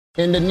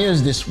In the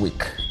news this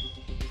week,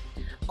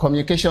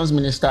 Communications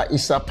Minister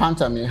Issa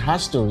Pantami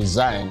has to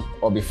resign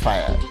or be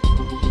fired.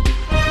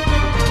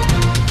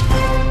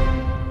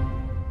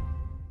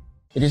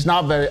 It is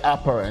now very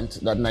apparent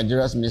that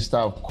Nigeria's Minister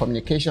of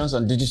Communications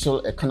and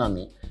Digital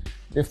Economy,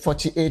 the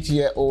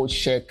 48-year-old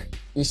Sheikh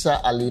Issa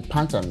Ali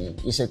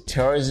Pantami, is a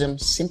terrorism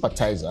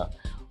sympathizer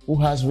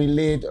who has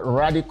relayed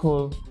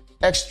radical,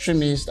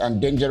 extremist and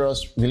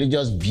dangerous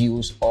religious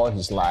views all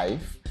his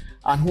life,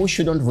 and who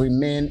shouldn't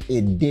remain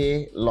a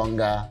day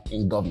longer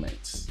in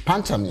government.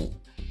 Pantami,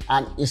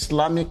 an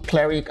Islamic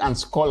cleric and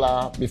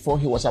scholar before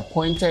he was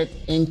appointed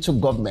into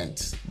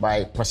government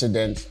by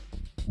President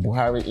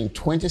Buhari in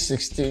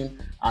 2016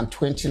 and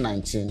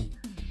 2019,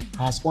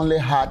 has only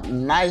had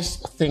nice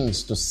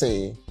things to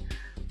say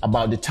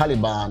about the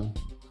Taliban,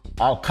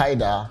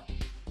 Al-Qaeda,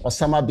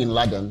 Osama bin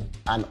Laden,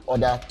 and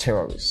other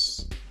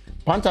terrorists.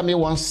 Pantami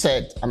once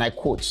said, and I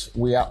quote,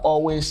 "We are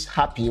always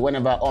happy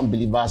whenever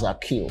unbelievers are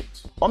killed."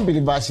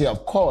 Unbelievers here,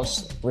 of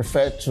course,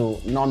 refer to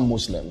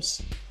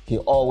non-Muslims. He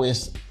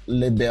always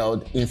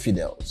labeled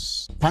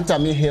infidels.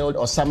 Pantami hailed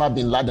Osama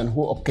bin Laden,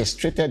 who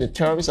orchestrated the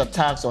terrorist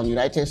attacks on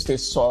United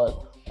States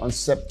soil on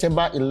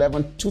September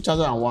 11,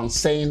 2001,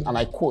 saying, and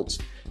I quote,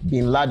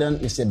 "Bin Laden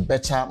is a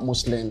better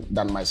Muslim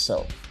than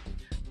myself."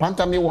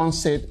 Pantami once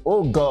said,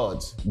 "Oh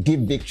God,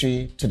 give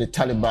victory to the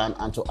Taliban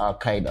and to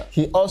Al-Qaeda."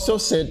 He also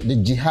said the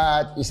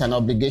jihad is an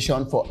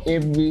obligation for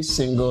every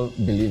single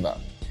believer,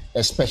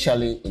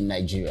 especially in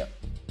Nigeria.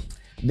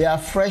 There are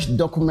fresh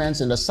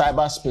documents in the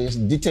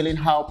cyberspace detailing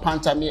how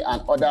Pantami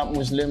and other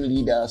Muslim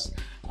leaders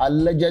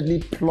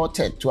allegedly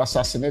plotted to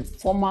assassinate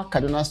former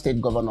Kaduna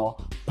State Governor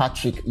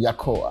Patrick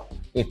Yakowa,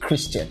 a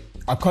Christian.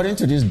 According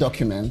to these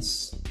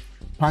documents,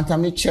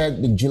 Pantami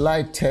chaired the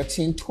July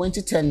 13,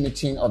 2010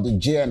 meeting of the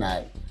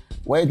JNI,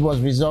 where it was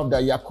resolved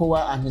that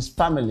Yakowa and his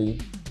family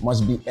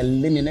must be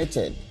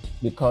eliminated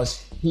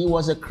because he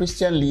was a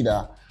Christian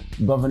leader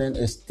governing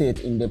a state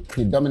in the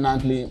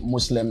predominantly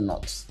Muslim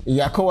north.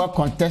 Yakowa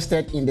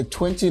contested in the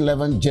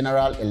 2011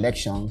 general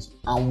elections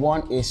and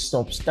won a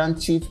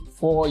substantive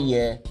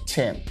 4-year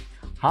term.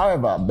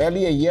 However,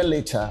 barely a year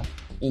later,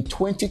 in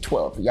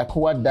 2012,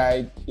 Yakowa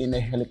died in a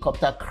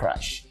helicopter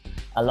crash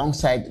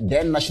alongside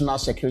then National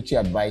Security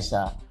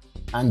Advisor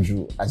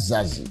Andrew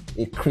Azazi,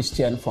 a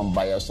Christian from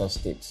Bayelsa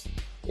State.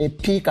 A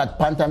peek at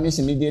Pantami's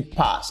immediate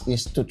past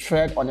is to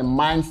tread on a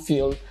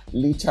minefield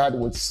littered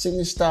with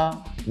sinister,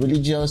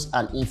 religious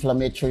and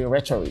inflammatory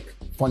rhetoric,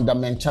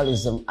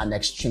 fundamentalism and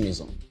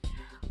extremism.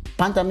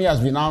 Pantami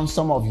has renounced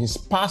some of his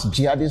past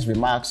jihadist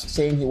remarks,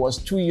 saying he was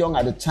too young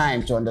at the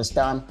time to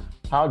understand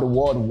how the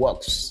world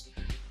works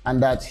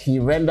and that he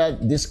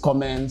rendered these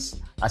comments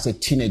as a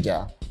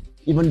teenager,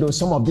 even though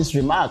some of these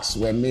remarks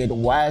were made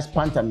while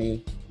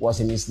Pantami was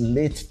in his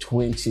late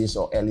 20s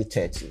or early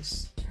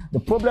 30s. The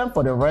problem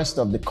for the rest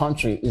of the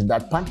country is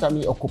that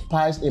Pantami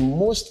occupies a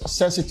most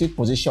sensitive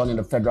position in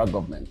the federal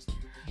government.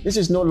 This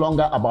is no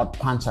longer about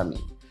Pantami.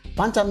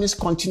 Pantami's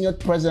continued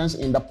presence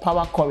in the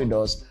power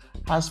corridors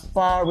has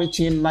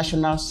far-reaching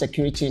national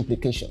security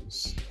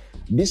implications.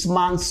 This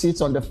man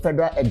sits on the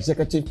Federal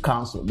Executive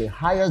Council, the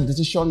highest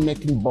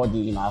decision-making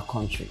body in our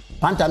country.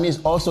 Pantami is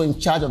also in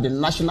charge of the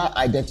National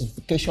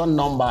Identification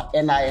Number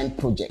NIN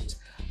project,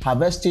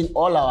 harvesting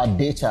all our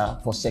data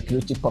for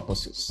security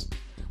purposes.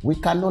 We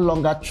can no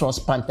longer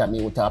trust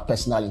Pantami with our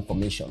personal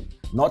information.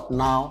 Not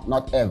now,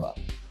 not ever.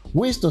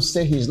 Who is to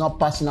say he is not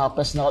passing our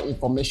personal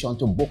information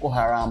to Boko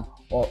Haram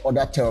or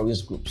other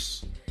terrorist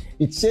groups?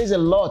 It says a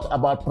lot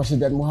about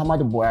President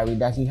Muhammadu Buhari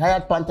that he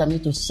hired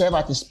Pantami to serve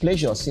at his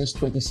pleasure since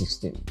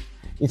 2016.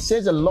 It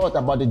says a lot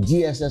about the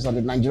DSS and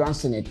the Nigerian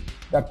Senate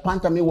that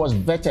Pantami was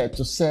vetted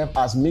to serve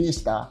as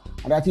minister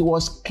and that he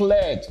was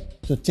cleared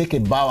to take a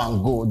bow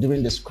and go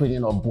during the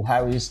screening of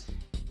Buhari's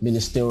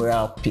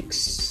ministerial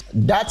picks.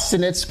 That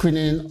Senate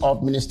screening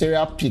of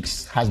ministerial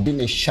picks has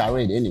been a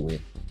charade anyway,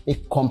 a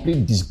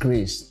complete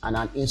disgrace and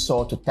an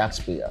insult to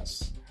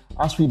taxpayers.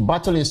 As we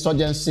battle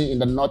insurgency in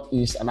the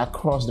Northeast and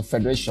across the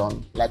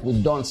Federation, like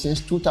we've done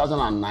since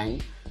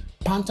 2009,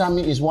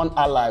 Pantami is one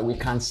ally we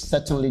can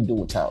certainly do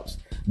without.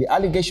 The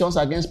allegations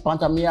against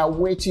Pantami are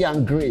weighty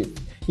and grave.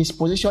 His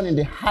position in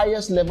the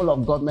highest level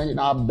of government in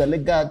our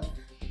beleaguered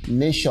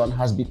nation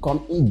has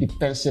become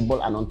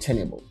indefensible and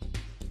untenable.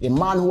 A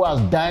man who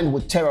has dined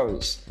with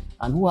terrorists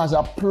and who has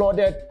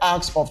applauded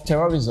acts of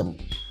terrorism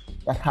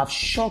that have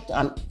shocked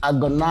and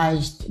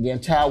agonized the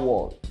entire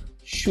world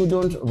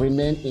shouldn't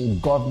remain in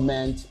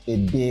government a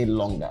day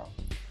longer.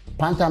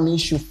 Pantami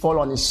should fall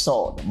on his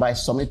sword by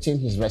submitting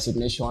his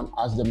resignation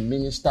as the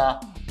Minister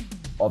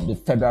of the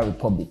Federal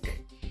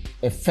Republic,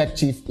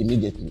 effective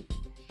immediately.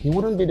 He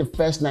wouldn't be the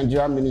first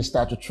Nigerian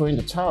minister to throw in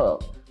the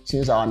towel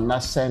since our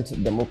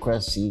nascent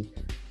democracy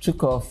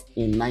took off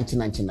in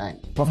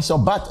 1999. Professor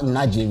Bat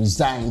Naji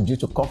resigned due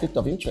to conflict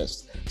of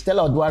interest.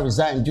 Stella Odua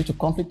resigned due to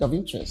conflict of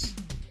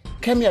interest.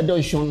 Kemi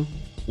Adeosun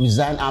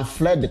resigned and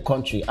fled the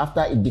country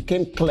after it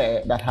became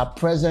clear that her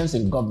presence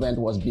in government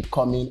was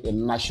becoming a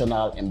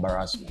national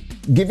embarrassment.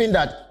 Given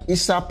that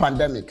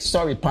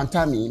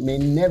Pantami may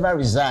never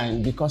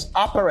resign because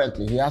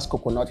apparently he has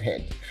coconut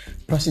head,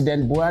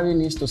 President Buhari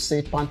needs to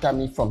save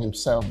Pantami from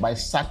himself by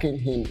sacking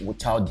him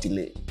without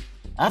delay.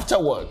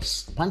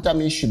 Afterwards,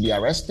 Pantami should be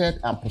arrested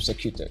and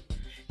prosecuted.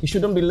 He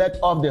shouldn't be let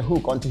off the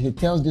hook until he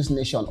tells this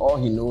nation all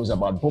he knows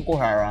about Boko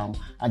Haram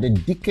and the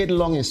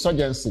decade-long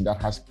insurgency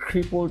that has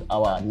crippled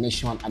our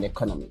nation and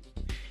economy.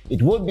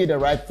 It would be the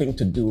right thing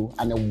to do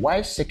and a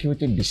wise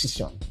security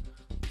decision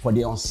for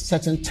the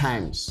uncertain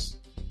times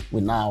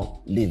we now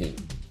live in.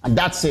 And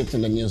that's it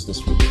in the news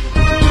this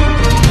week.